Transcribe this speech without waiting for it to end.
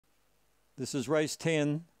This is race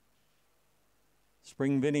 10.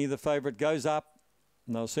 Spring Vinny, the favourite, goes up,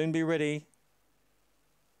 and they'll soon be ready.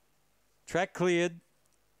 Track cleared.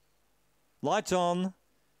 Lights on,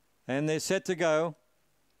 and they're set to go.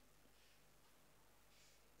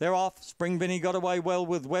 They're off. Spring Vinny got away well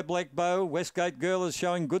with Webleck Bow. Westgate Girl is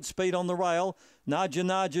showing good speed on the rail. Naja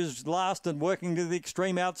Naja's last and working to the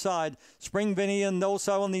extreme outside. Spring Vinny and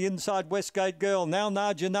also on the inside Westgate Girl. Now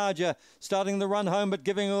Naja Naja starting the run home but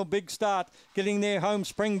giving her a big start. Getting there home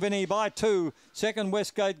Spring Vinny by 2. Second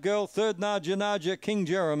Westgate Girl. Third Naja Naja, King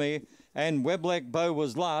Jeremy. And Webleck Bow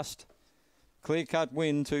was last. Clear-cut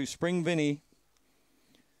win to Spring Vinny.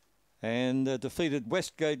 And defeated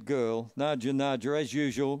Westgate Girl. Naja Naja, as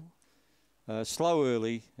usual, slow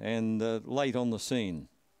early and late on the scene.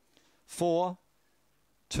 4,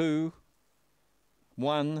 2,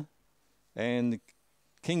 1, and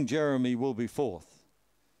King Jeremy will be fourth.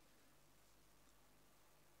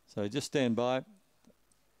 So just stand by.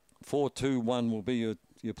 4, 2, 1 will be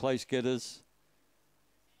your place getters.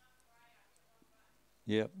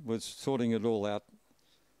 Yeah, we're sorting it all out.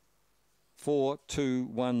 4, 2,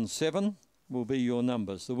 1, 7 will be your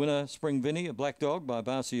numbers. The winner, Spring Vinny, a black dog by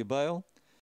Barcia Bale.